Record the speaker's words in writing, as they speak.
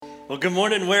Well, good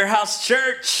morning, Warehouse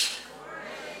Church.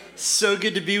 So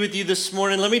good to be with you this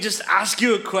morning. Let me just ask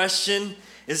you a question.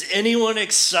 Is anyone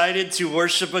excited to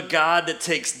worship a God that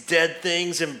takes dead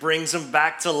things and brings them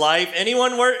back to life?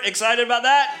 Anyone excited about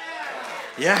that?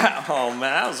 Yeah. Oh, man,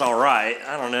 that was all right.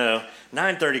 I don't know.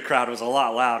 9:30 crowd was a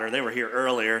lot louder. They were here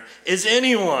earlier. Is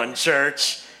anyone,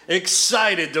 church,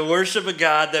 excited to worship a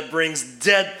God that brings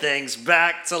dead things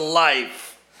back to life?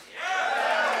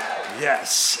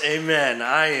 Yes, amen.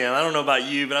 I am. I don't know about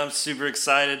you, but I'm super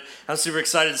excited. I'm super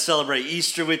excited to celebrate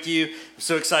Easter with you. I'm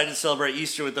so excited to celebrate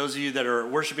Easter with those of you that are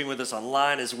worshiping with us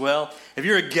online as well. If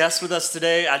you're a guest with us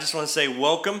today, I just want to say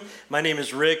welcome. My name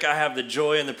is Rick. I have the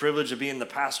joy and the privilege of being the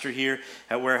pastor here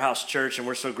at Warehouse Church, and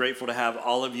we're so grateful to have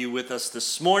all of you with us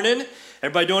this morning.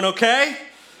 Everybody doing okay?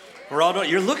 We're all doing.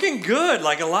 You're looking good.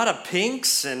 Like a lot of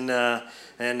pinks and I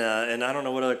don't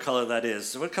know what other color that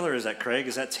is. What color is that, Craig?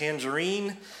 Is that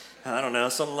tangerine? I don't know,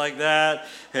 something like that.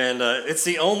 And it's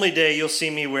the only day you'll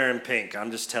see me wearing pink. I'm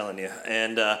just telling you.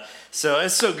 And so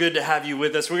it's so good to have you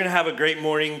with us. We're going to have a great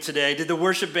morning today. Did the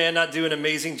worship band not do an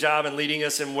amazing job in leading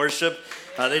us in worship?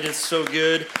 They did so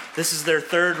good. This is their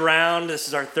third round. This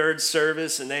is our third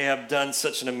service, and they have done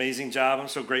such an amazing job. I'm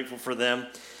so grateful for them.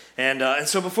 And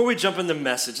so before we jump into the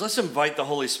message, let's invite the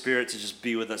Holy Spirit to just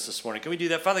be with us this morning. Can we do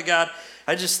that? Father God,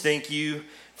 I just thank you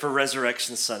for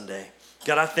Resurrection Sunday.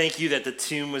 God, I thank you that the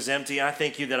tomb was empty. I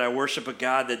thank you that I worship a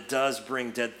God that does bring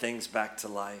dead things back to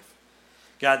life.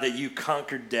 God, that you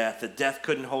conquered death. That death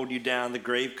couldn't hold you down. The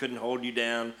grave couldn't hold you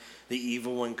down. The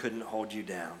evil one couldn't hold you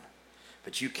down.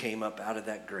 But you came up out of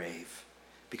that grave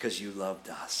because you loved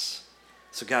us.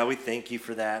 So God, we thank you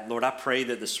for that. Lord, I pray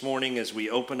that this morning as we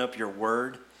open up your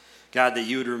word, God, that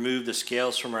you would remove the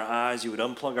scales from our eyes, you would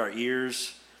unplug our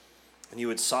ears, and you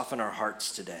would soften our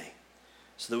hearts today,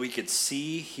 so that we could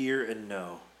see, hear, and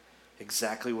know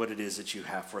exactly what it is that you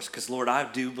have for us. Because, Lord,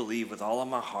 I do believe with all of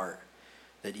my heart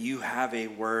that you have a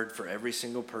word for every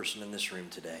single person in this room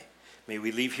today. May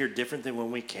we leave here different than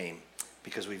when we came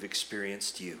because we've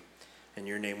experienced you. In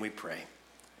your name we pray.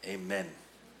 Amen.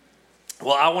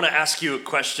 Well, I want to ask you a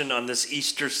question on this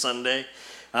Easter Sunday.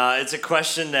 It's a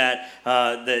question that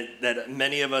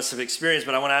many of us have experienced,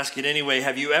 but I want to ask it anyway.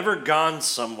 Have you ever gone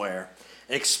somewhere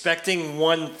expecting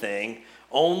one thing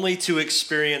only to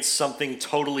experience something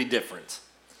totally different?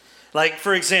 Like,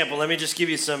 for example, let me just give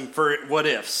you some what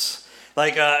ifs.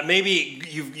 Like maybe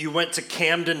you went to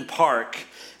Camden Park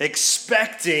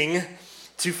expecting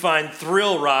to find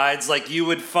thrill rides like you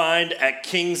would find at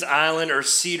Kings Island or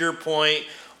Cedar Point,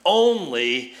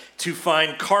 only to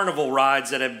find carnival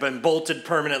rides that have been bolted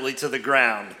permanently to the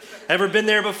ground. Ever been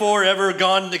there before? Ever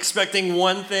gone expecting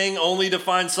one thing only to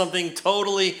find something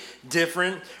totally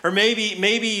different? Or maybe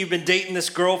you've been dating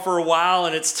this girl for a while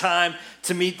and it's time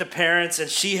to meet the parents, and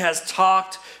she has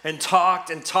talked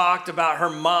about her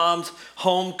mom's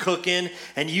home cooking,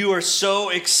 and you are so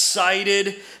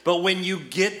excited, but when you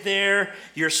get there,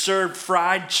 you're served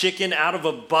fried chicken out of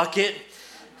a bucket.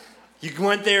 You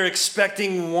went there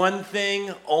expecting one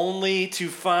thing only to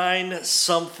find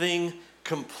something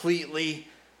completely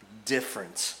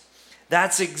different.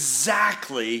 That's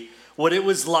exactly what it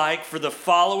was like for the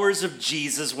followers of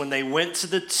Jesus when they went to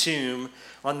the tomb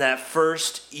on that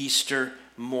first Easter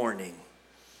morning.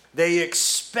 They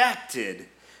expected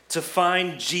to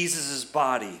find Jesus'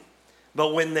 body,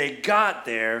 but when they got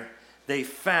there, they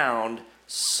found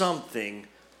something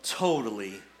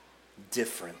totally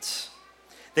different.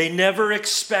 They never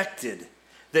expected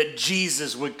that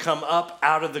Jesus would come up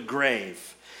out of the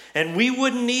grave. And we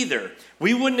wouldn't either.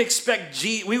 We would expect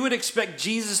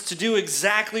Jesus to do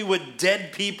exactly what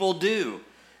dead people do,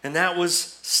 and that was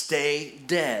stay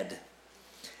dead.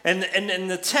 And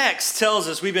the text tells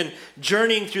us, we've been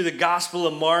journeying through the Gospel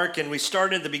of Mark, and we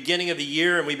started at the beginning of the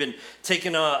year, and we've been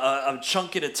taking a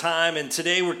chunk at a time, and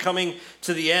today we're coming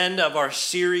to the end of our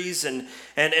series, and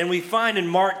we find in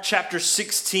Mark chapter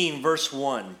 16, verse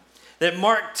 1, that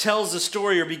Mark tells the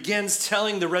story, or begins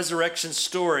telling the resurrection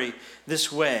story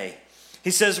this way.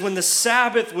 He says, when the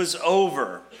Sabbath was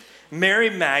over, Mary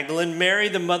Magdalene, Mary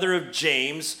the mother of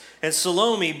James, and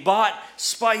Salome bought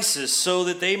spices so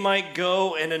that they might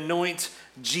go and anoint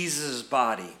Jesus'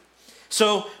 body.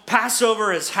 So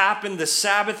Passover has happened, the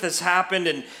Sabbath has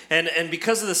happened, and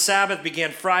because of the Sabbath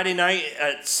began Friday night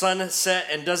at sunset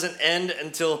and doesn't end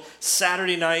until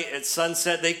Saturday night at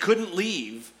sunset, they couldn't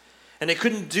leave. And they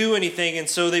couldn't do anything, and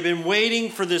so they've been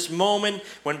waiting for this moment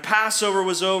when Passover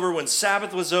was over, when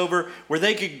Sabbath was over, where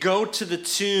they could go to the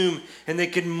tomb and they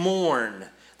could mourn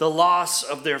the loss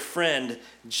of their friend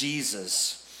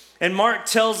Jesus. And Mark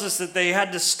tells us that they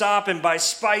had to stop and buy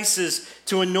spices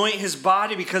to anoint his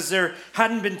body because there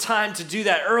hadn't been time to do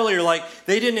that earlier. Like,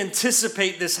 they didn't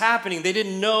anticipate this happening. They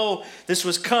didn't know this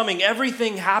was coming.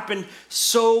 Everything happened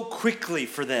so quickly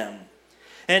for them.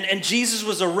 And Jesus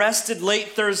was arrested late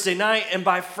Thursday night, and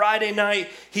by Friday night,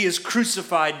 he is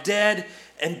crucified, dead,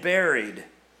 and buried.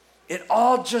 It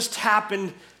all just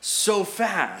happened so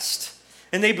fast.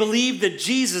 And they believed that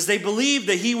they believed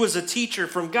that he was a teacher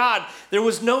from God. There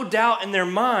was no doubt in their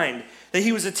mind that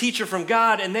he was a teacher from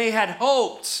God, and they had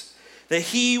hoped that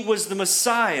he was the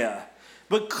Messiah.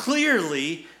 But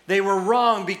clearly, they were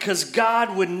wrong because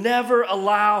God would never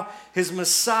allow his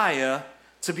Messiah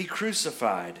to be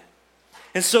crucified.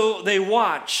 And so they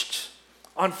watched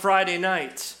on Friday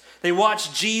night. They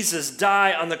watched Jesus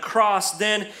die on the cross.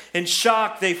 Then, in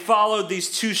shock, they followed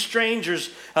these two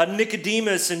strangers,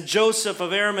 Nicodemus and Joseph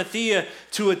of Arimathea,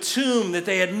 to a tomb that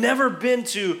they had never been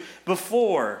to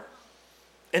before.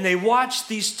 And they watched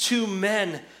these two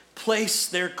men place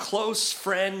their close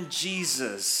friend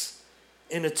Jesus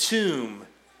in a tomb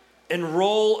and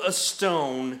roll a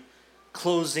stone,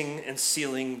 closing and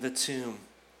sealing the tomb.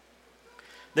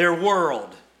 Their world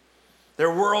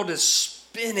is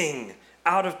spinning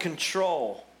out of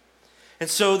control. And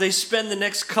so they spend the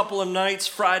next couple of nights,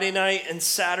 Friday night and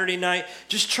Saturday night,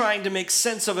 just trying to make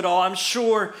sense of it all. I'm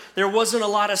sure there wasn't a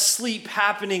lot of sleep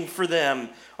happening for them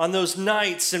on those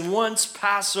nights. And once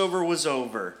Passover was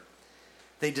over,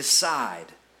 they decide,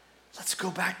 let's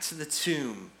go back to the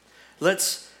tomb.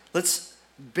 Let's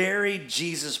bury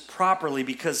Jesus properly,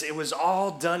 because it was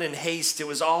all done in haste. It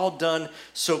was all done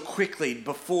so quickly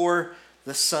before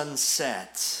the sun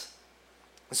set.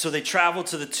 So they travel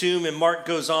to the tomb, and Mark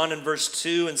goes on in verse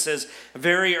 2 and says,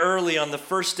 very early on the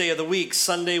first day of the week,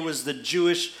 Sunday was the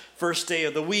Jewish first day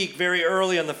of the week, very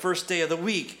early on the first day of the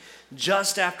week,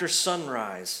 just after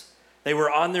sunrise, they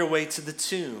were on their way to the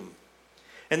tomb.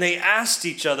 And they asked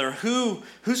each other,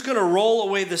 who's going to roll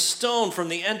away the stone from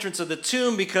the entrance of the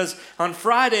tomb? Because on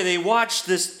Friday they watched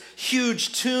this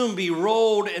huge tomb be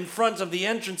rolled in front of the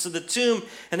entrance of the tomb.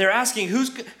 And they're asking, who's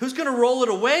going to roll it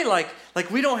away? Like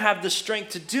we don't have the strength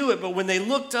to do it. But when they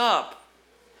looked up,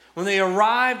 when they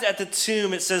arrived at the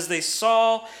tomb, it says they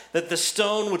saw that the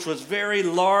stone, which was very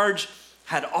large,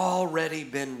 had already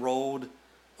been rolled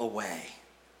away.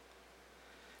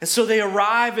 And so they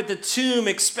arrive at the tomb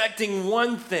expecting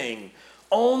one thing,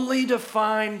 only to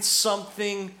find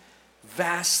something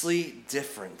vastly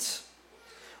different.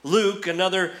 Luke,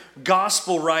 another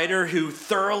gospel writer who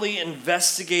thoroughly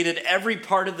investigated every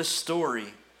part of the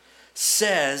story,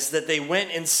 says that they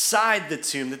went inside the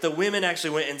tomb, that the women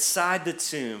actually went inside the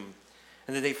tomb,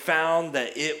 and that they found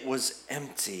that it was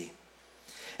empty.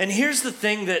 And here's the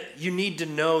thing that you need to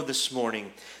know this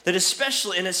morning, that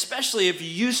especially if you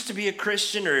used to be a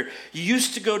Christian, or you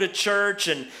used to go to church,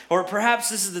 or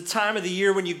perhaps this is the time of the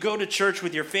year when you go to church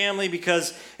with your family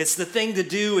because it's the thing to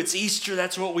do, it's Easter,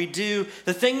 that's what we do.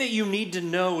 The thing that you need to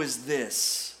know is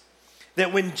this,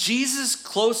 that when Jesus'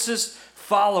 closest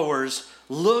followers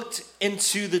looked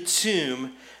into the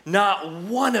tomb, not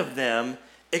one of them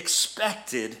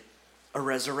expected a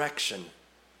resurrection.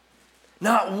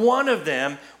 Not one of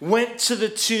them went to the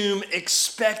tomb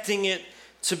expecting it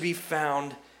to be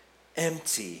found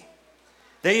empty.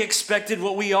 They expected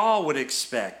what we all would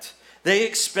expect. They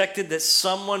expected that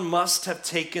someone must have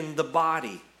taken the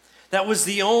body. That was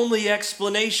the only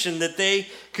explanation that they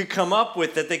could come up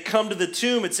with, that they come to the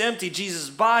tomb, it's empty,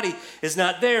 Jesus' body is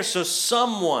not there, so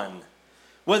someone,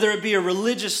 whether it be a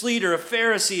religious leader, a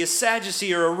Pharisee, a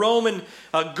Sadducee, or a Roman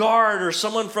guard, or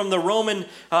someone from the Roman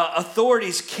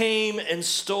authorities, came and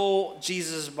stole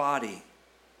Jesus' body.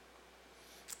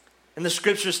 And the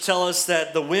scriptures tell us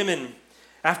that the women,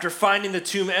 after finding the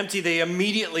tomb empty, they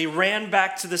immediately ran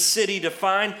back to the city to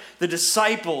find the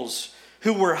disciples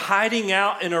who were hiding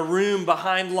out in a room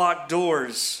behind locked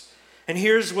doors. And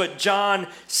here's what John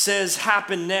says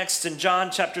happened next in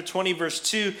John chapter 20, verse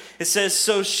 2. It says,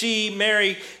 so she,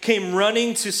 Mary, came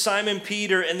running to Simon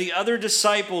Peter and the other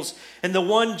disciples, and the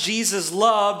one Jesus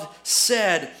loved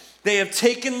said, they have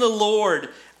taken the Lord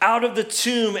out of the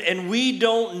tomb, and we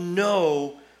don't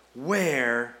know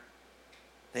where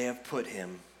they have put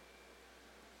him.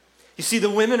 You see, the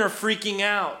women are freaking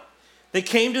out. They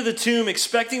came to the tomb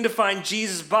expecting to find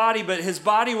Jesus' body, but his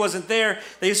body wasn't there.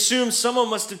 They assumed someone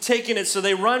must have taken it, so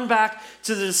they run back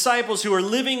to the disciples who are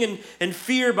living in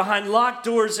fear behind locked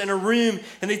doors in a room,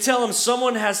 and they tell them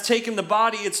someone has taken the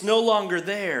body, it's no longer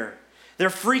there. They're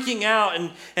freaking out,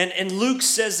 and Luke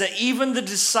says that even the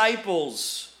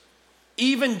disciples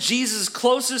even Jesus'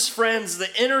 closest friends, the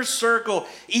inner circle,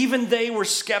 even they were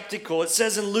skeptical. It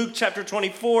says in Luke chapter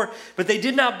 24, but they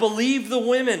did not believe the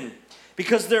women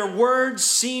because their words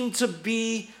seemed to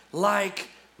be like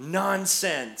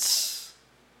nonsense.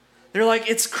 They're like,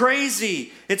 it's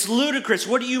crazy. It's ludicrous.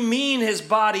 What do you mean his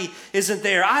body isn't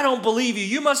there? I don't believe you.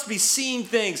 You must be seeing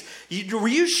things. Were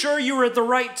you sure you were at the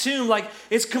right tomb? Like,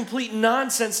 it's complete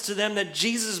nonsense to them that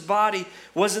Jesus' body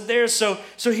wasn't there. So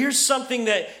here's something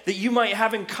that you might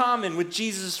have in common with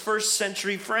Jesus' first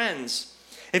century friends.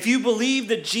 If you believe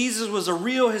that Jesus was a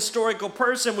real historical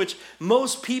person, which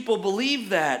most people believe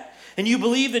that, and you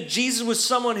believe that Jesus was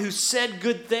someone who said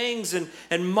good things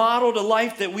and modeled a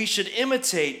life that we should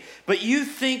imitate, but you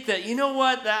think that, you know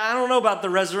what, I don't know about the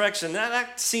resurrection.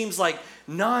 That seems like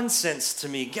nonsense to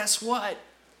me. Guess what?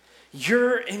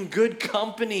 You're in good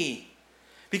company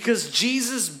because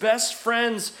Jesus' best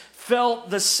friends felt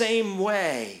the same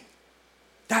way.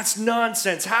 That's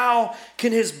nonsense. How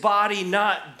can his body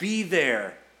not be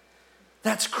there?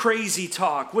 That's crazy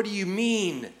talk. What do you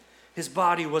mean his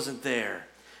body wasn't there?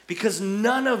 Because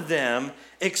none of them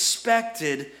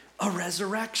expected a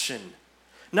resurrection.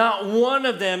 Not one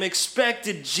of them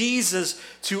expected Jesus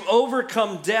to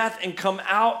overcome death and come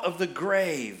out of the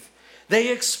grave.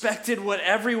 They expected what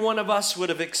every one of us would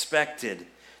have expected.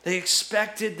 They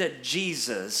expected that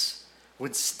Jesus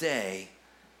would stay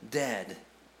dead.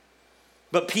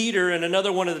 But Peter and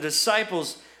another one of the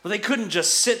disciples, well, they couldn't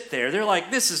just sit there. They're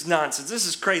like, this is nonsense. This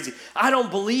is crazy. I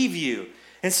don't believe you.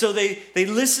 And so they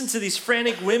listened to these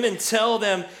frantic women tell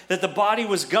them that the body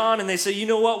was gone. And they say, you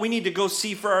know what? We need to go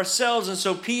see for ourselves. And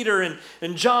so Peter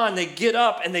and John, they get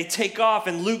up and they take off.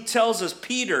 And Luke tells us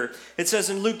Peter, it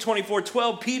says in Luke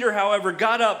 24:12, Peter, however,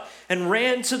 got up and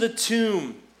ran to the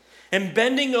tomb. And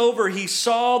bending over, he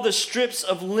saw the strips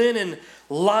of linen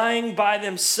lying by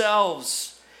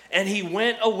themselves. And he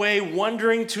went away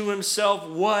wondering to himself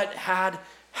what had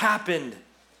happened.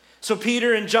 So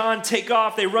Peter and John take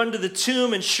off, they run to the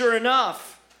tomb, and sure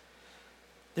enough,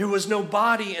 there was no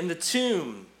body in the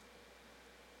tomb.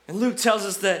 And Luke tells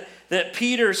us that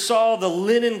Peter saw the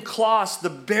linen cloths,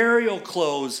 the burial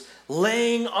clothes,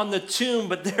 laying on the tomb,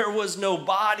 but there was no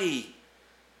body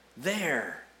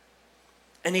there.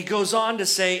 And he goes on to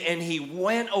say, and he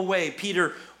went away,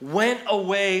 Peter went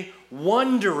away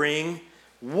wondering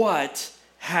what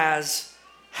has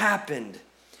happened.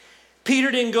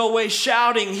 Peter didn't go away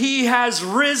shouting, he has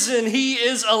risen, he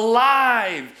is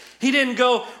alive. He didn't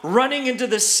go running into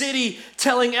the city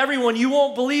telling everyone, you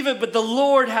won't believe it, but the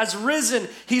Lord has risen,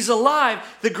 he's alive.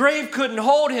 The grave couldn't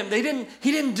hold him. He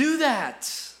didn't do that.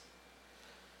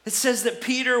 It says that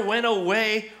Peter went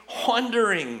away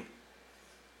wondering,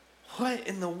 what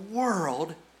in the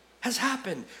world has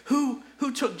happened? Who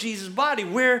took Jesus' body?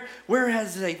 Where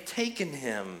has they taken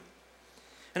him?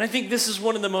 And I think this is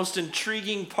one of the most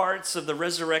intriguing parts of the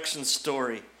resurrection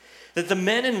story, that the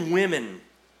men and women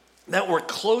that were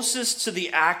closest to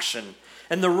the action,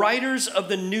 and the writers of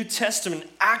the New Testament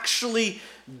actually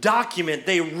document,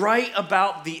 they write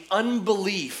about the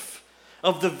unbelief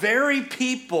of the very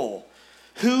people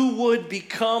who would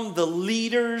become the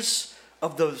leaders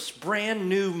of this brand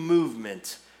new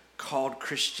movement called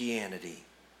Christianity.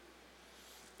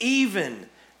 Even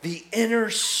the inner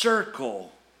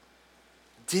circle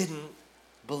didn't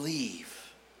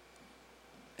believe.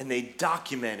 And they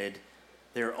documented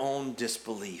their own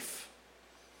disbelief.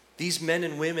 These men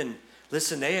and women,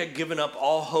 listen, they had given up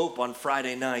all hope on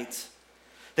Friday night.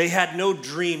 They had no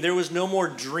dream. There was no more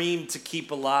dream to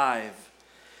keep alive.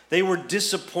 They were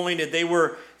disappointed. They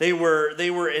were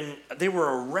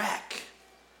a wreck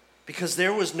because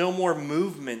there was no more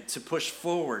movement to push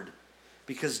forward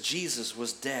because Jesus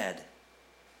was dead.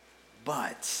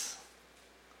 But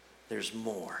there's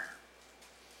more.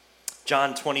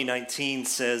 John 20:19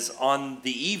 says, on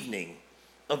the evening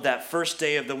of that first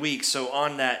day of the week, so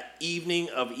on that evening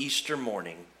of Easter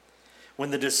morning,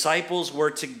 when the disciples were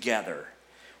together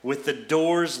with the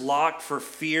doors locked for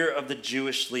fear of the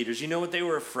Jewish leaders, you know what they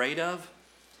were afraid of?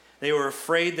 They were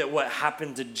afraid that what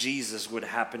happened to Jesus would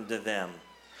happen to them.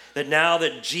 That now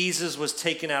that Jesus was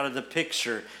taken out of the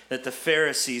picture, that the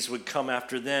Pharisees would come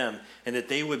after them and that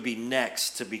they would be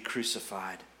next to be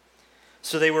crucified.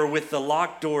 So they were with the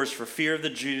locked doors for fear of the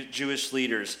Jewish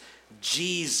leaders.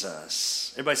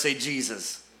 Jesus, everybody say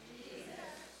Jesus,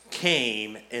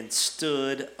 came and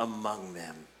stood among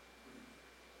them.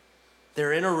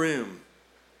 They're in a room.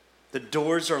 The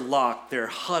doors are locked. They're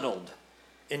huddled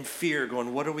in fear,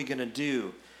 going, what are we going to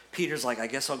do? Peter's like, I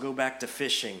guess I'll go back to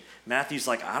fishing. Matthew's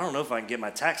like, I don't know if I can get my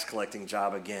tax collecting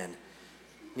job again.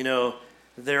 You know,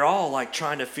 they're all like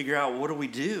trying to figure out, what do we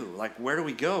do? Like, where do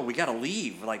we go? We got to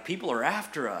leave. Like, people are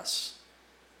after us.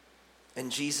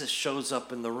 And Jesus shows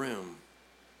up in the room.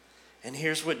 And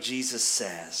here's what Jesus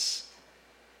says.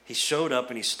 He showed up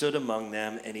and he stood among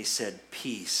them and he said,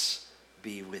 "Peace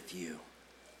be with you."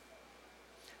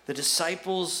 The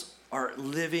disciples are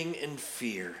living in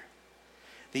fear.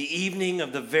 The evening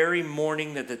of the very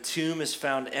morning that the tomb is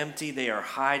found empty, they are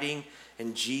hiding,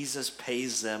 and Jesus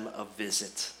pays them a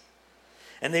visit.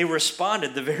 And they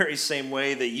responded the very same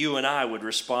way that you and I would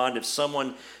respond if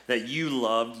someone that you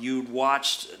loved, you'd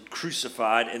watched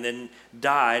crucified and then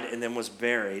died and then was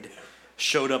buried,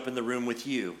 showed up in the room with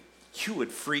you. You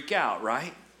would freak out,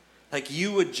 right? Like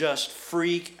you would just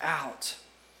freak out.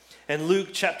 And Luke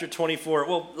chapter 24,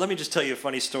 well, let me just tell you a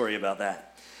funny story about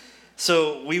that.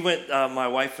 So we went, my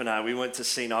wife and I, we went to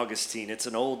St. Augustine. It's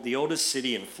the oldest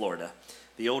city in Florida,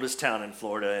 the oldest town in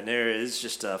Florida, and there is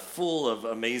just full of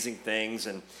amazing things.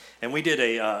 And we did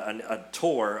a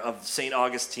tour of St.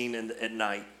 Augustine at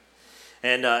night.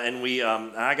 And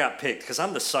I got picked because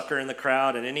I'm the sucker in the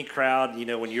crowd. And any crowd, you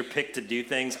know, when you're picked to do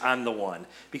things, I'm the one.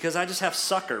 Because I just have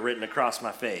sucker written across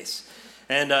my face.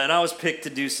 And I was picked to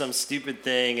do some stupid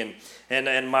thing.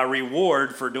 And my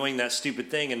reward for doing that stupid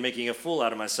thing and making a fool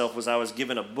out of myself was I was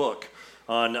given a book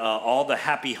on all the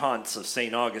happy haunts of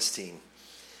St. Augustine.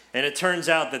 And it turns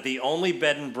out that the only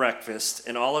bed and breakfast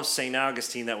in all of St.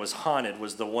 Augustine that was haunted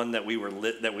was the one that we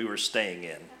were staying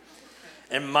in.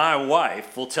 And my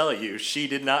wife will tell you she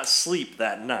did not sleep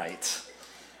that night.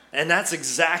 And that's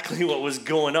exactly what was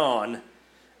going on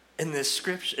in this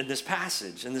scripture, in this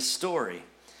passage, in this story.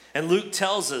 And Luke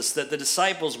tells us that the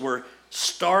disciples were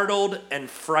startled and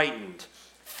frightened,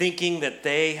 thinking that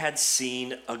they had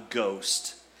seen a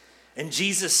ghost. And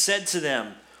Jesus said to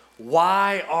them,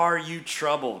 "Why are you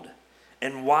troubled?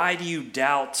 And why do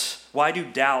doubts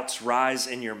rise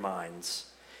in your minds?"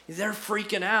 They're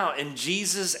freaking out. And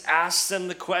Jesus asks them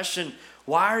the question,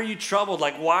 why are you troubled?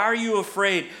 Like, why are you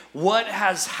afraid? What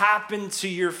has happened to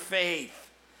your faith?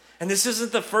 And this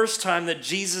isn't the first time that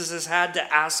Jesus has had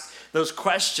to ask those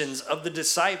questions of the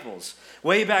disciples.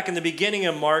 Way back in the beginning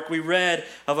of Mark, we read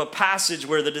of a passage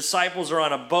where the disciples are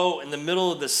on a boat in the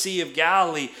middle of the Sea of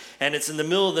Galilee, and it's in the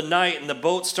middle of the night, and the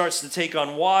boat starts to take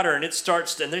on water, and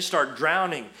they start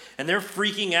drowning, and they're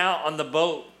freaking out on the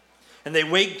boat. And they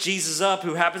wake Jesus up,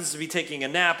 who happens to be taking a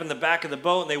nap in the back of the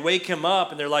boat, and they wake him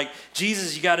up, and they're like,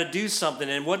 "Jesus, you got to do something."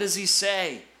 And what does he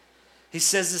say? He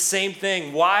says the same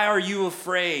thing. "Why are you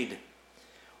afraid?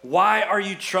 Why are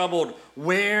you troubled?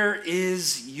 Where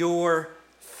is your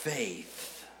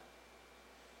faith?"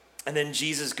 And then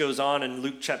Jesus goes on in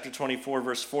Luke chapter 24,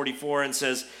 verse 44, and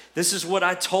says, "This is what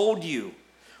I told you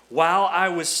while I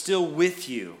was still with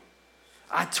you.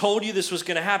 I told you this was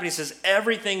going to happen." He says,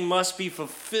 "Everything must be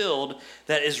fulfilled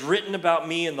that is written about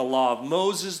me in the law of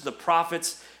Moses, the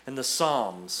prophets, and the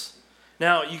Psalms."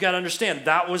 Now, you got to understand,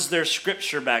 that was their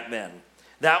scripture back then.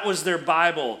 That was their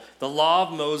Bible, the law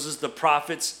of Moses, the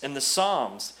prophets, and the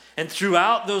Psalms. And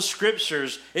throughout those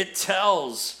scriptures, it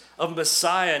tells of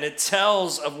Messiah, and it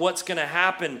tells of what's going to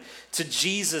happen to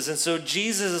Jesus. And so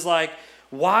Jesus is like,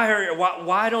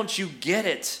 why don't you get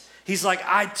it? He's like,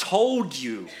 I told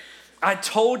you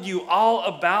all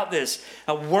about this.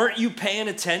 Weren't you paying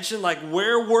attention? Like,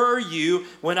 where were you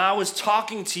when I was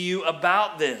talking to you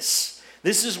about this?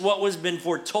 This is what was been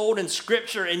foretold in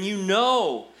Scripture, and you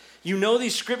know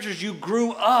these Scriptures. You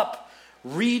grew up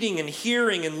reading and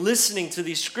hearing and listening to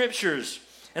these Scriptures.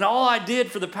 And all I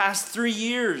did for the past 3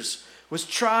 years was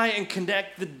try and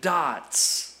connect the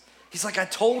dots. He's like, I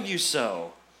told you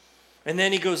so. And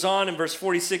then he goes on in verse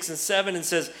 46 and 7 and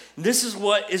says, "This is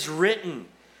what is written.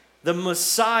 The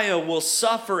Messiah will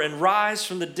suffer and rise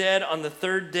from the dead on the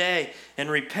third day, and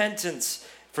repentance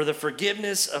for the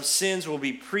forgiveness of sins will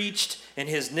be preached in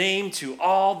his name to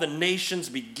all the nations,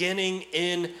 beginning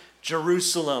in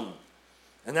Jerusalem."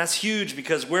 And that's huge,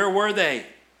 because where were they?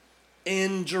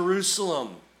 In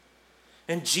Jerusalem.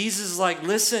 And Jesus is like,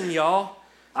 "Listen, y'all,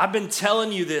 I've been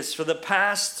telling you this for the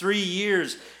past 3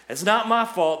 years. It's not my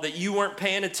fault that you weren't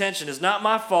paying attention. It's not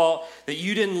my fault that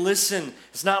you didn't listen.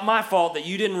 It's not my fault that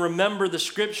you didn't remember the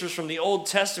scriptures from the Old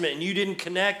Testament and you didn't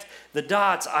connect the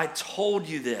dots. I told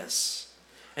you this."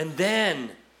 And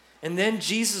then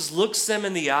Jesus looks them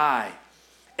in the eye,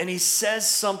 and he says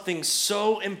something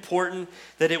so important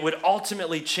that it would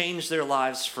ultimately change their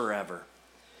lives forever.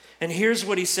 And here's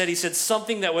what he said. He said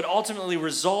something that would ultimately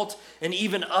result in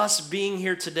even us being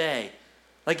here today.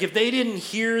 Like, if they didn't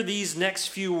hear these next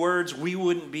few words, we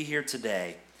wouldn't be here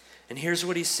today. And here's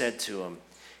what he said to them.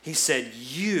 He said,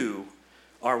 "You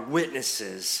are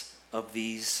witnesses of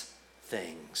these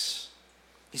things."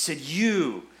 He said,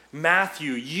 "You,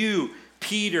 Matthew, you,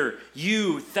 Peter,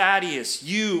 you, Thaddeus,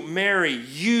 you, Mary,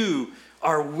 you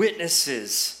are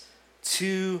witnesses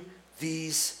to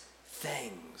these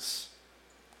things.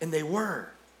 And they were.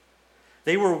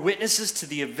 They were witnesses to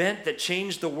the event that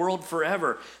changed the world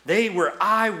forever. They were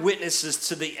eyewitnesses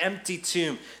to the empty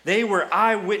tomb. They were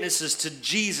eyewitnesses to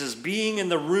Jesus being in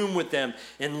the room with them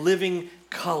in living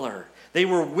color. They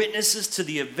were witnesses to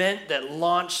the event that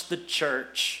launched the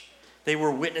church. They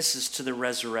were witnesses to the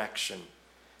resurrection.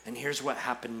 And here's what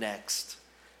happened next.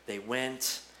 They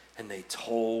went and they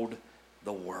told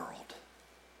the world.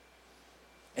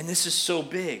 And this is so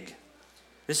big.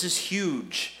 This is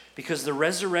huge. Because the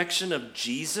resurrection of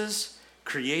Jesus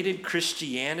created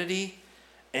Christianity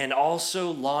and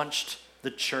also launched the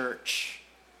church.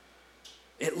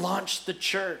 It launched the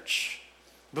church.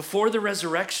 Before the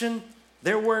resurrection,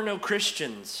 there were no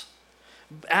Christians.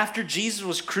 After Jesus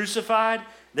was crucified,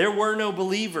 there were no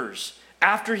believers.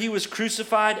 After he was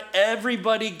crucified,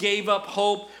 everybody gave up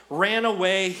hope, ran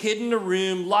away, hid in a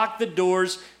room, locked the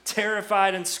doors,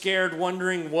 terrified and scared,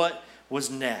 wondering what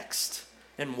was next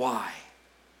and why.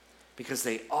 Because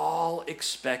they all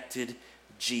expected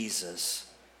Jesus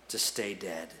to stay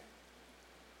dead.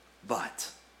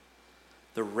 But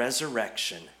the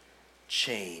resurrection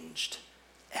changed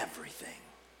everything.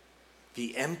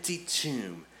 The empty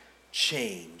tomb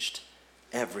changed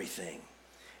everything.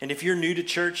 And if you're new to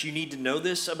church, you need to know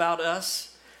this about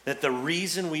us, that the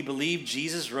reason we believe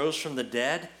Jesus rose from the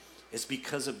dead is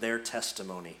because of their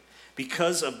testimony,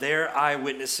 because of their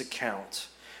eyewitness account.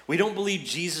 We don't believe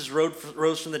Jesus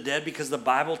rose from the dead because the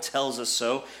Bible tells us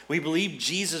so. We believe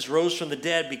Jesus rose from the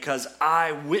dead because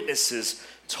eyewitnesses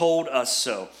told us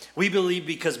so. We believe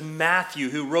because Matthew,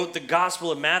 who wrote the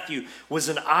Gospel of Matthew, was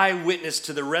an eyewitness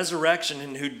to the resurrection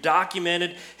and who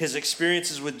documented his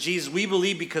experiences with Jesus. We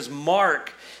believe because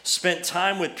Mark spent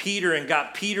time with Peter and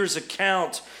got Peter's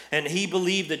account, and he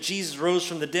believed that Jesus rose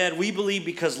from the dead. We believe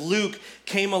because Luke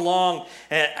came along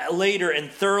later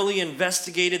and thoroughly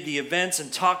investigated the events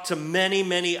and talked to many,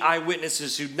 many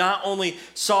eyewitnesses who not only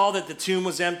saw that the tomb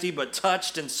was empty, but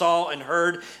touched and saw and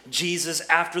heard Jesus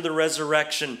after the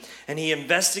resurrection. And he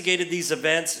investigated these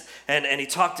events and he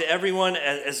talked to everyone,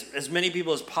 as many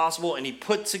people as possible, and he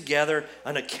put together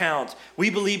an account. We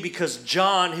believe because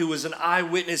John, who was an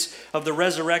eyewitness of the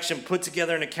resurrection, put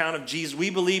together an account of Jesus. We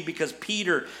believe because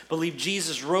Peter believed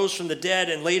Jesus rose from the dead,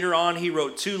 and later on he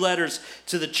wrote 2 letters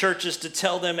to the churches to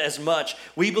tell them as much.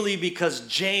 We believe because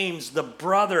James, the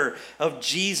brother of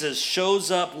Jesus,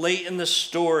 shows up late in the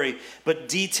story, but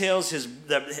details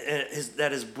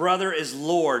that his brother is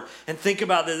Lord. And think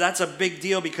about that. That's a big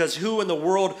deal, because who in the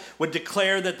world would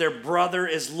declare that their brother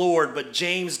is Lord? But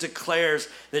James declares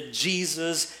that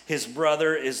Jesus, his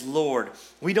brother, is Lord.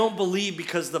 We don't believe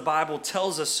because the Bible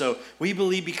tells us so. We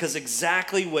believe because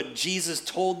exactly what Jesus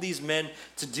told these men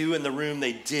to do in the room,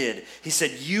 they did. He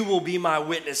said, "You will be my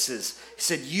witnesses." He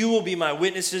said, "You will be my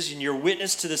witnesses, and your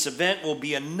witness to this event will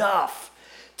be enough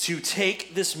to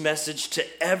take this message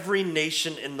to every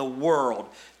nation in the world,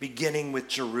 beginning with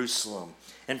Jerusalem."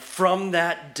 And from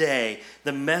that day,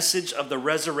 the message of the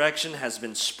resurrection has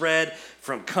been spread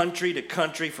from country to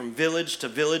country, from village to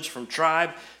village, from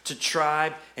tribe to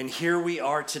tribe. And here we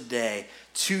are today,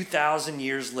 2,000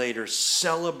 years later,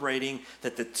 celebrating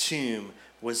that the tomb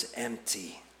was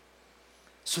empty.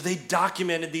 So they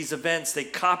documented these events. They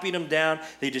copied them down.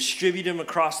 They distributed them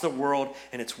across the world.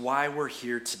 And it's why we're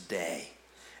here today.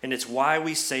 And it's why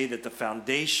we say that the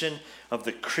foundation of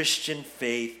the Christian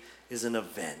faith is an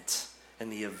event.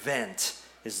 And the event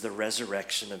is the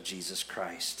resurrection of Jesus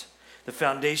Christ. The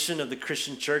foundation of the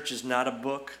Christian church is not a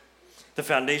book. The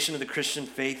foundation of the Christian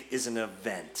faith is an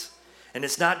event. And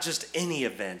it's not just any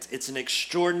event. It's an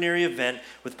extraordinary event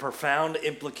with profound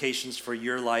implications for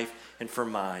your life and for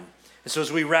mine. And so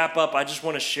as we wrap up, I just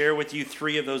want to share with you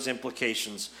 3 of those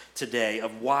implications today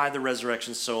of why the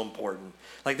resurrection is so important.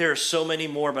 Like, there are so many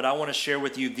more, but I want to share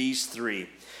with you these 3.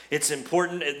 It's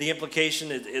important, the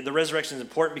implication, the resurrection is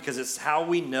important because it's how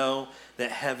we know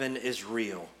that heaven is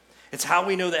real. It's how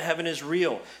we know that heaven is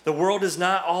real. The world is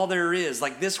not all there is.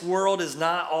 Like, this world is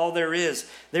not all there is.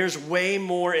 There's way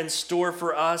more in store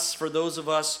for us, for those of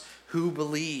us who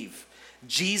believe.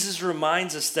 Jesus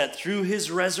reminds us that through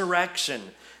his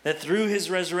resurrection, that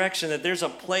there's a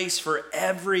place for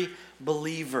every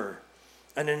believer,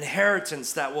 an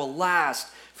inheritance that will last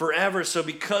forever. So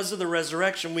because of the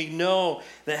resurrection, we know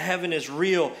that heaven is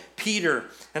real. Peter,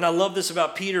 and I love this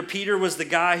about Peter. Peter was the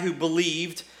guy who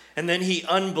believed, and then he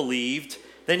unbelieved.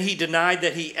 Then he denied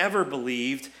that he ever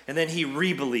believed, and then he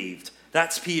rebelieved.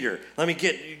 That's Peter. Let me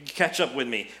catch up with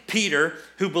me. Peter,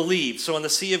 who believed. So on the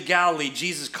Sea of Galilee,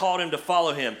 Jesus called him to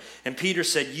follow him. And Peter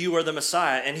said, "You are the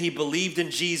Messiah." And he believed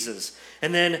in Jesus.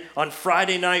 And then on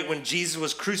Friday night when Jesus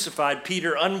was crucified,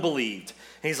 Peter unbelieved.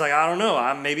 And he's like, I don't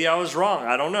know. Maybe I was wrong.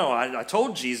 I don't know. I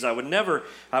told Jesus I would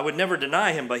never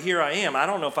deny him, but here I am. I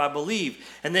don't know if I believe.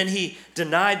 And then he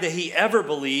denied that he ever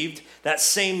believed that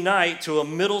same night to a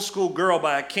middle school girl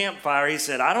by a campfire. He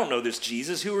said, I don't know this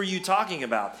Jesus. Who are you talking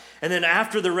about? And then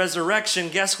after the resurrection,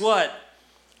 guess what?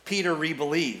 Peter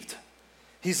rebelieved.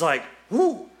 He's like,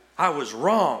 whoo, I was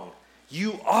wrong.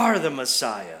 You are the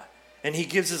Messiah. And he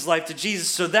gives his life to Jesus.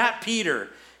 So that Peter,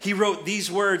 he wrote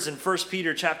these words in 1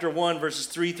 Peter chapter 1, verses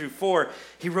 3 through 4.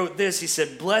 He wrote this. He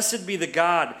said, blessed be the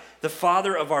God, the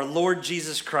Father of our Lord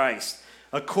Jesus Christ.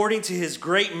 According to his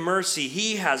great mercy,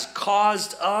 he has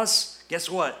caused us, guess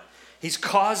what? He's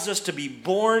caused us to be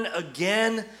born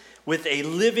again with a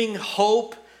living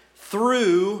hope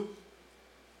through,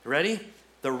 ready?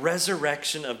 The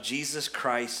resurrection of Jesus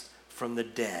Christ from the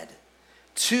dead,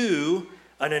 to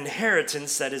an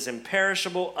inheritance that is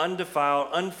imperishable, undefiled,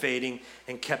 unfading,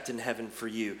 and kept in heaven for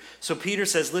you. So Peter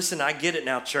says, listen, I get it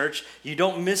now, church. You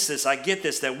don't miss this. I get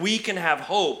this, that we can have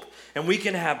hope, and we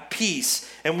can have peace,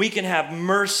 and we can have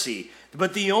mercy.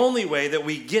 But the only way that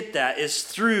we get that is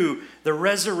through the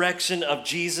resurrection of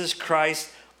Jesus Christ,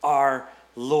 our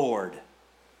Lord,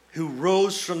 who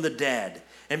rose from the dead.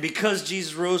 And because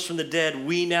Jesus rose from the dead,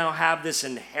 we now have this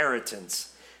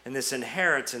inheritance. And this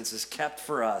inheritance is kept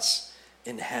for us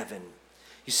in heaven.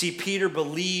 You see, Peter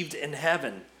believed in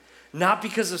heaven, not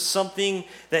because of something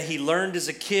that he learned as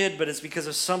a kid, but it's because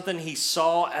of something he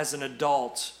saw as an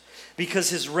adult. Because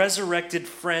his resurrected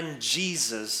friend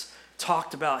Jesus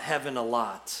talked about heaven a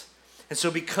lot. And so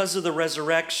because of the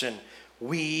resurrection,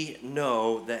 we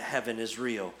know that heaven is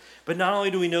real. But not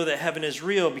only do we know that heaven is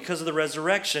real, because of the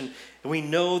resurrection, we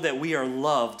know that we are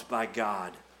loved by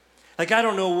God. Like, I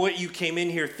don't know what you came in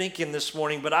here thinking this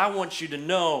morning, but I want you to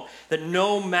know that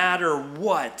no matter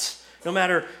what, no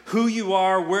matter who you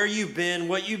are, where you've been,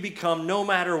 what you become, no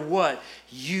matter what,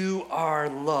 you are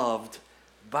loved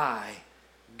by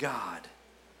God.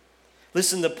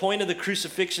 Listen, the point of the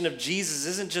crucifixion of Jesus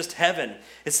isn't just heaven.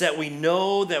 It's that we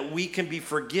know that we can be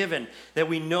forgiven, that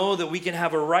we know that we can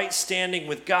have a right standing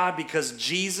with God because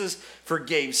Jesus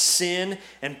forgave sin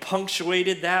and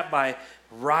punctuated that by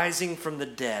rising from the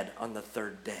dead on the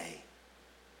third day.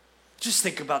 Just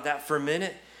think about that for a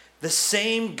minute. The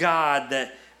same God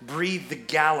that breathed the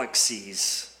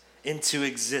galaxies into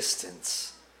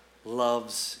existence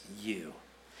loves you.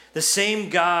 The same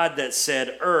God that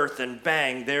said earth and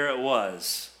bang, there it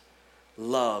was,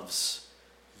 loves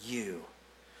you.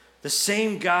 The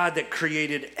same God that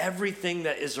created everything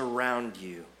that is around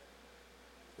you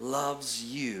loves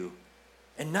you.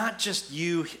 And not just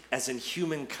you as in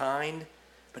humankind,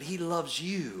 but he loves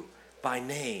you by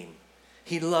name.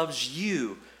 He loves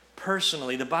you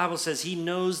personally. The Bible says he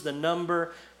knows the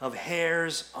number of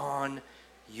hairs on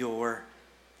your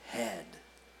head.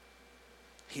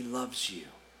 He loves you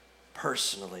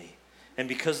personally. And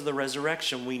because of the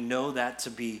resurrection, we know that to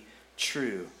be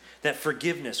true. That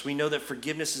forgiveness, we know that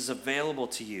forgiveness is available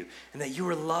to you and that you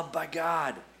are loved by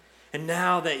God. And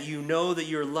now that you know that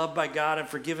you're loved by God and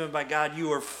forgiven by God,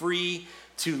 you are free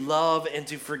to love and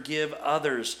to forgive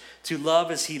others. To love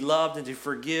as he loved and to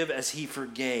forgive as he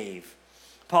forgave.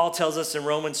 Paul tells us in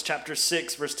Romans chapter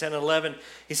 6, verse 10 and 11,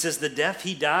 he says, the death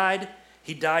he died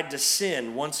to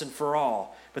sin once and for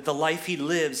all. But the life he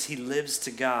lives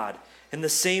to God. In the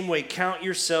same way, count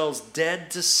yourselves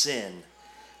dead to sin,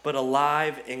 but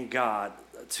alive in God,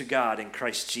 to God in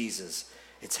Christ Jesus.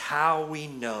 It's how we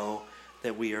know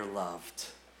that we are loved.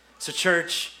 So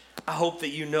church, I hope that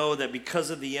you know that because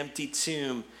of the empty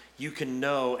tomb, you can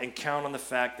know and count on the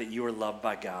fact that you are loved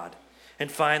by God.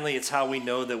 And finally, it's how we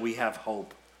know that we have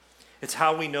hope. It's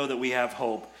how we know that we have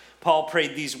hope. Paul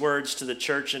prayed these words to the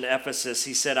church in Ephesus.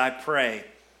 He said, I pray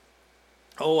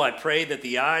that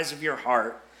the eyes of your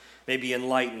heart may be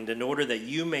enlightened in order that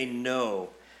you may know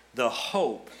the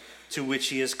hope to which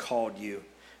he has called you,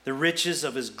 the riches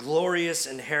of his glorious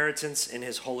inheritance in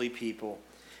his holy people,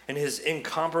 and his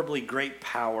incomparably great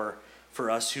power for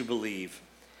us who believe.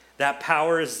 That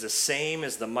power is the same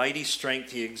as the mighty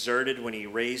strength he exerted when he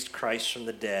raised Christ from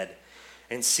the dead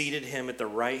and seated him at the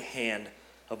right hand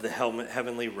of the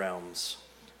heavenly realms,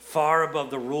 far above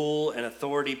the rule and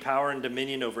authority, power and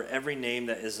dominion over every name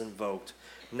that is invoked,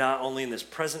 not only in this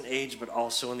present age, but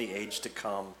also in the age to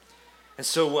come. And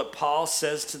so what Paul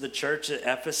says to the church at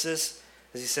Ephesus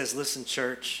is he says, listen,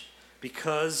 church,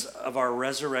 because of our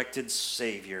resurrected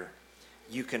Savior,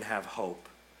 you can have hope.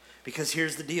 Because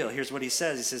here's the deal. Here's what he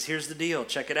says. He says, here's the deal.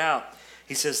 Check it out.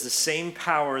 He says, the same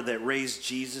power that raised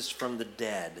Jesus from the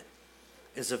dead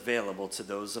is available to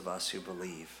those of us who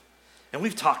believe. And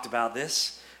we've talked about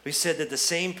this. We said that the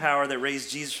same power that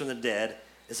raised Jesus from the dead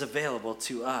is available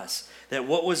to us. That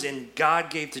what was in God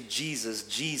gave to Jesus,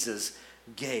 Jesus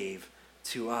gave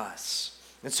to us.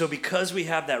 And so because we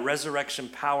have that resurrection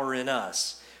power in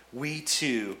us, we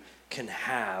too can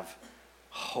have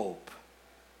hope.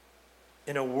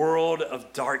 In a world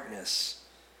of darkness,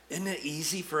 isn't it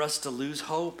easy for us to lose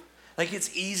hope? Like,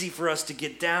 it's easy for us to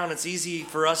get down. It's easy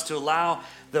for us to allow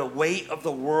the weight of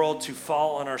the world to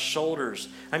fall on our shoulders.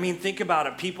 I mean, think about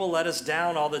it. People let us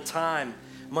down all the time.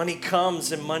 Money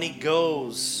comes and money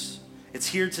goes. It's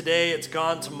here today, it's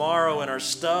gone tomorrow, and our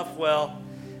stuff, well,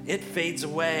 it fades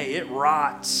away, it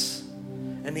rots.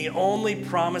 And the only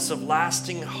promise of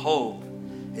lasting hope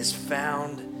is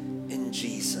found in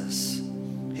Jesus.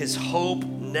 His hope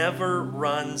never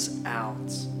runs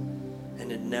out,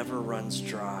 and it never runs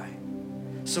dry.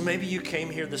 So maybe you came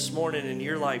here this morning and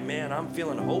you're like, man, I'm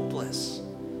feeling hopeless.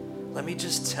 Let me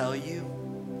just tell you.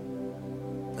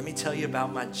 Let me tell you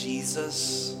about my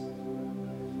Jesus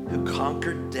who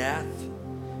conquered death,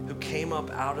 who came up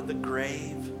out of the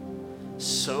grave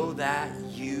so that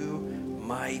you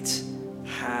might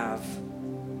have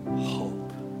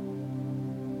hope.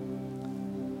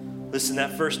 Listen,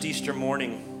 that first Easter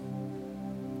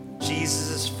morning,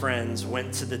 Jesus' friends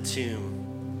went to the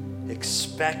tomb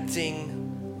expecting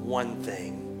one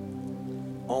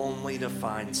thing, only to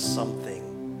find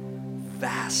something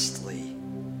vastly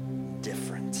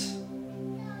different.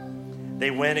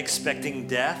 They went expecting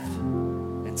death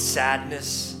and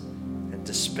sadness and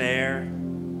despair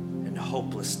and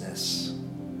hopelessness.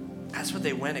 That's what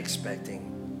they went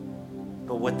expecting.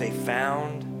 But what they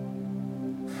found,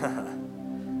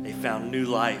 they found new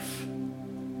life.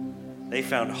 They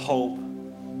found hope.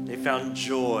 They found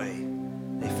joy.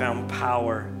 They found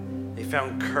power. They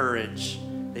found courage.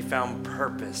 They found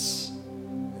purpose.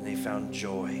 And they found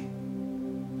joy.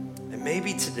 And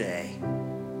maybe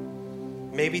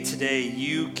today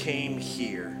you came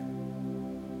here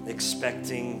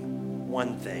expecting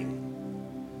one thing.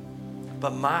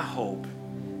 But my hope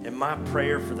and my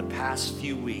prayer for the past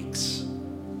few weeks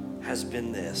has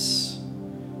been this,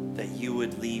 that you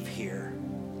would leave here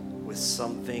with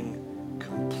something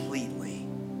completely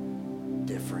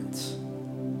different.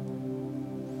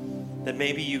 That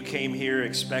maybe you came here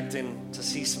expecting to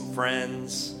see some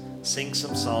friends, sing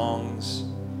some songs,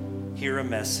 hear a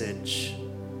message,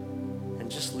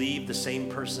 and just leave the same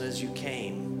person as you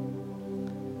came.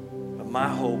 But my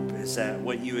hope is that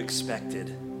what you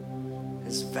expected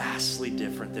is vastly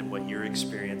different than what you're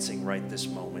experiencing right this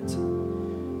moment.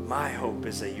 My hope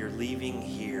is that you're leaving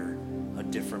here a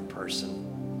different person.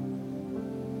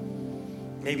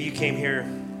 Maybe you came here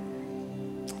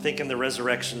thinking the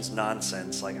resurrection's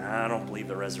nonsense, like, I don't believe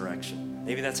the resurrection.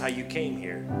 Maybe that's how you came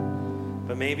here.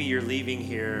 But maybe you're leaving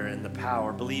here in the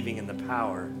power, believing in the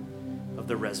power of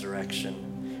the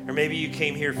resurrection. Or maybe you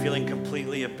came here feeling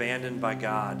completely abandoned by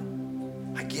God.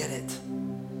 I get it.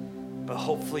 But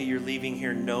hopefully you're leaving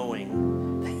here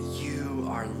knowing that you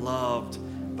are loved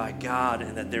by God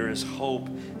and that there is hope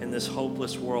in this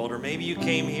hopeless world. Or maybe you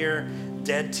came here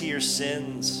dead to your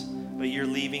sins, but you're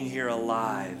leaving here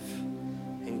alive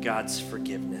in God's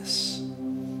forgiveness.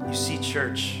 You see,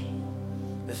 church,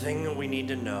 the thing that we need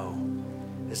to know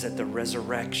is that the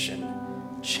resurrection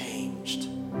changed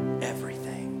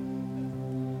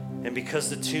everything. And because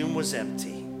the tomb was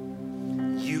empty,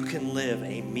 you can live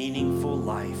a meaningful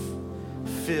life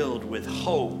filled with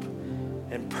hope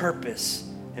and purpose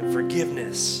and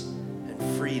forgiveness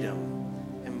and freedom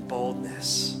and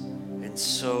boldness and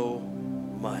so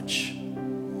much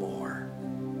more.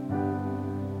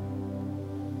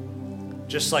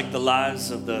 Just like the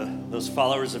lives of those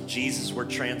followers of Jesus were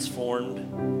transformed,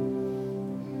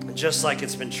 and just like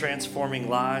it's been transforming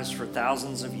lives for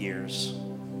thousands of years,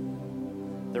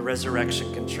 the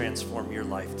resurrection can transform your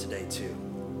life today too.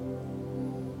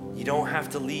 You don't have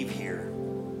to leave here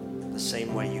the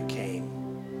same way you came.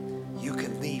 You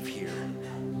can leave here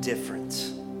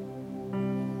different.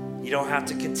 You don't have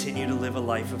to continue to live a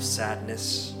life of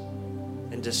sadness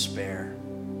and despair.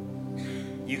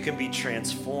 You can be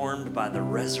transformed by the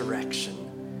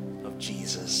resurrection of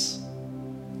Jesus.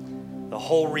 The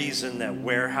whole reason that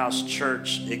Warehouse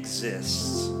Church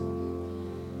exists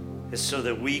is so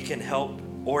that we can help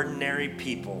ordinary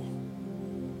people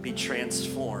be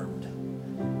transformed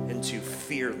into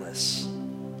fearless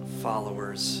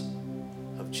followers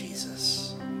of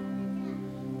Jesus.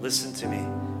 Listen to me.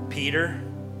 Peter,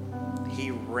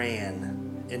 he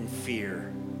ran in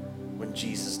fear when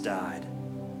Jesus died.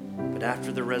 But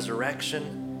after the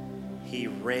resurrection, he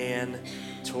ran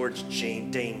towards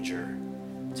danger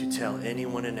to tell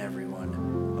anyone and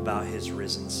everyone about his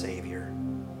risen Savior.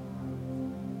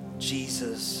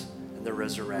 Jesus and the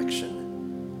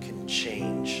resurrection can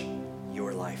change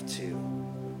your life too.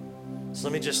 So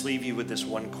let me just leave you with this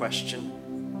one question.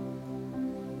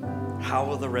 How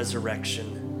will the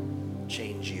resurrection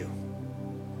change you?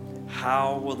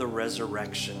 How will the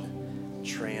resurrection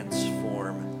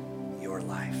transform your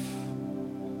life?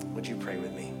 Would you pray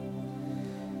with me?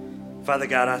 Father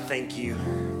God, I thank you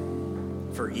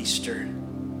for Easter.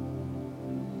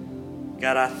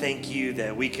 God, I thank you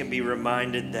that we can be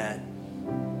reminded that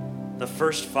the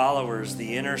first followers,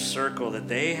 the inner circle, that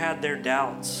they had their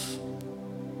doubts.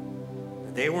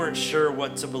 They weren't sure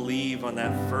what to believe on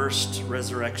that first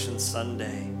Resurrection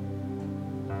Sunday.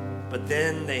 But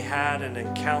then they had an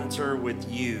encounter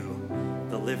with you,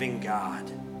 the living God.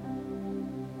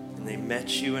 And they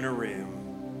met you in a room,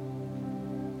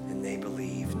 and they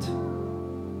believed.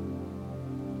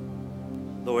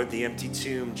 Lord, the empty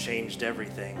tomb changed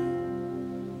everything.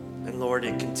 And Lord,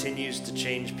 it continues to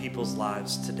change people's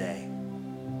lives today.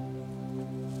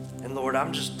 And Lord,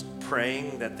 I'm just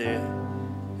praying that there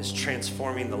is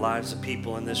transforming the lives of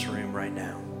people in this room right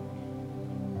now.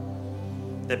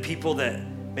 That people that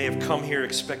may have come here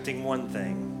expecting one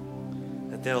thing,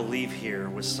 that they'll leave here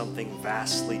with something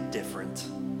vastly different.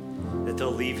 That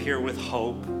they'll leave here with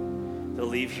hope. They'll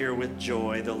leave here with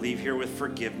joy. They'll leave here with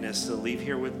forgiveness. They'll leave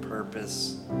here with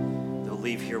purpose. They'll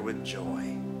leave here with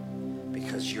joy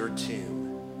because your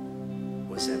tomb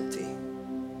was empty.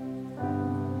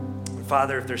 And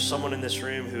Father, if there's someone in this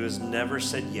room who has never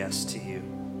said yes to you,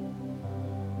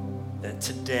 that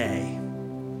today,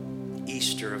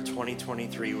 Easter of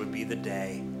 2023, would be the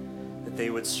day that they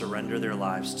would surrender their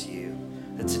lives to you.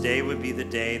 That today would be the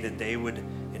day that they would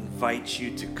invite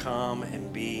you to come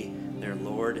and be their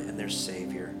Lord and their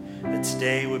Savior. That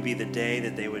today would be the day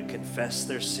that they would confess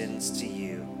their sins to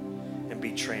you and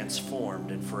be transformed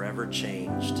and forever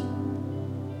changed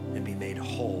and be made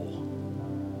whole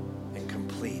and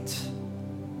complete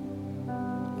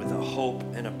with a hope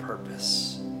and a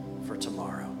purpose for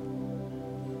tomorrow.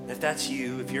 If that's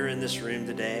you, if you're in this room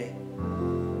today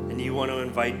and you want to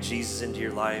invite Jesus into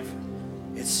your life,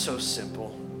 it's so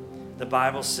simple. The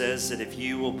Bible says that if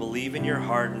you will believe in your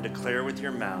heart and declare with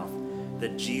your mouth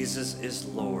that Jesus is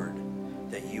Lord,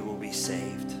 that you will be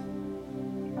saved.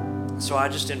 So I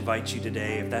just invite you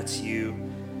today, if that's you,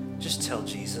 just tell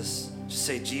Jesus. Just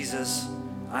say, Jesus,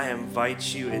 I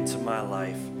invite you into my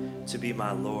life to be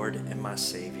my Lord and my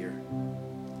Savior.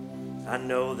 I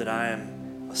know that I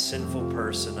am a sinful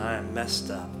person. I am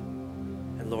messed up.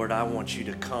 And Lord, I want you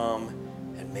to come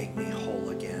and make me whole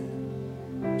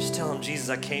again. Just tell him, Jesus,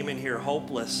 I came in here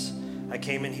hopeless. I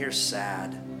came in here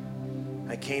sad.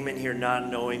 I came in here not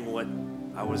knowing what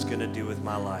I was going to do with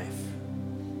my life.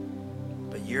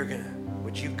 But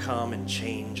would you come and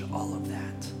change all of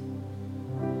that?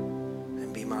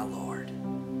 And be my Lord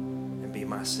and be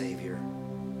my Savior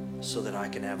so that I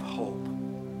can have hope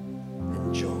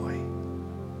and joy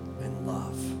and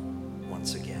love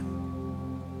once again.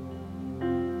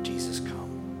 Jesus, come.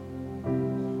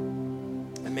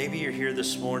 And maybe you're here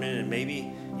this morning and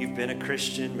maybe you've been a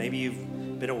Christian, maybe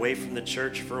you've been away from the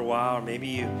church for a while, or maybe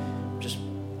you just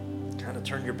kind of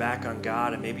turned your back on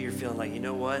God, and maybe you're feeling like, you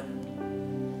know what?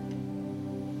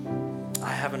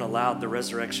 I haven't allowed the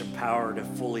resurrection power to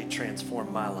fully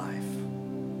transform my life.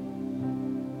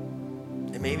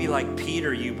 And maybe like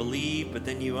Peter, you believed, but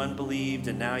then you unbelieved,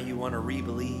 and now you want to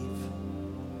re-believe.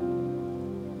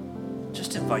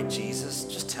 Just invite Jesus.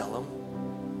 Just tell him.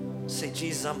 Say,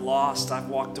 Jesus, I'm lost. I've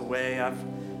walked away. I've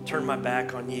turned my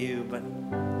back on you, but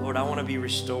Lord, I want to be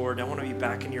restored. I want to be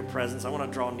back in your presence. I want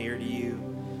to draw near to you.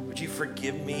 Would you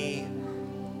forgive me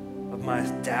of my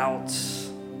doubts?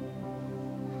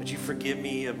 Would you forgive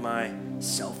me of my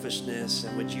selfishness?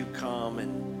 And would you come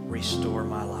and restore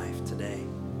my life today?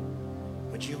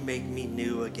 Would you make me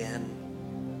new again?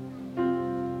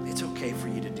 It's okay for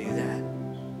you to do that.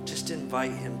 Just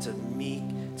invite him to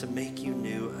make you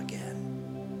new again.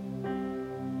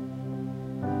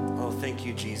 Oh, thank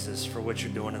you, Jesus, for what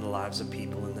you're doing in the lives of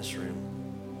people in this room.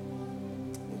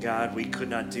 God, we could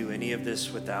not do any of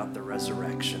this without the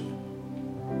resurrection.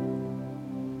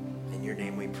 In your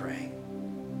name we pray.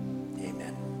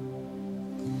 Amen.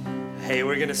 Hey,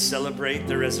 we're going to celebrate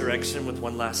the resurrection with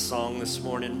one last song this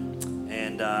morning.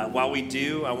 And while we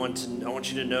do, I want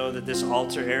you to know that this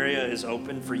altar area is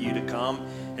open for you to come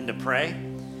and to pray.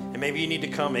 And maybe you need to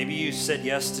come. Maybe you said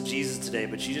yes to Jesus today,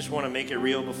 but you just want to make it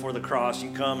real before the cross. You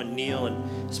come and kneel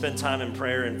and spend time in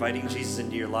prayer, inviting Jesus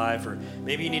into your life. Or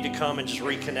maybe you need to come and just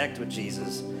reconnect with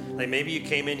Jesus. Like maybe you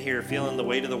came in here feeling the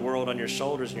weight of the world on your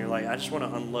shoulders, and you're like, I just want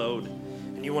to unload.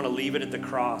 And you want to leave it at the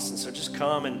cross. And so just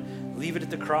come and leave it at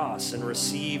the cross and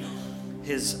receive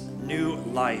his new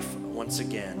life once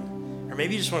again. Or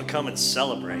maybe you just want to come and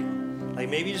celebrate. Like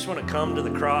maybe you just want to come to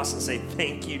the cross and say,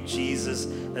 thank you, Jesus,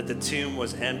 that the tomb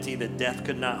was empty, that death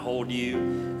could not hold you,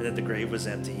 and that the grave was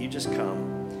empty. You just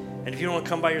come. And if you don't want to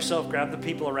come by yourself, grab the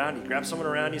people around you. Grab someone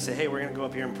around you, say, hey, we're going to go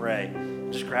up here and pray.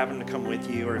 Just grab them to come with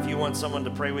you. Or if you want someone to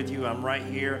pray with you, I'm right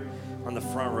here on the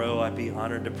front row. I'd be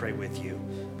honored to pray with you.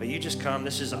 But you just come.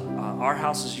 This is our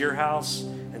house is your house,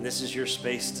 and this is your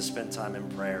space to spend time in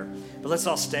prayer. But let's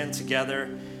all stand together,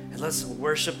 and let's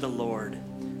worship the Lord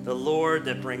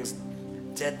that brings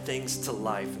dead things to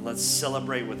life. And let's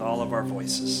celebrate with all of our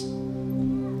voices.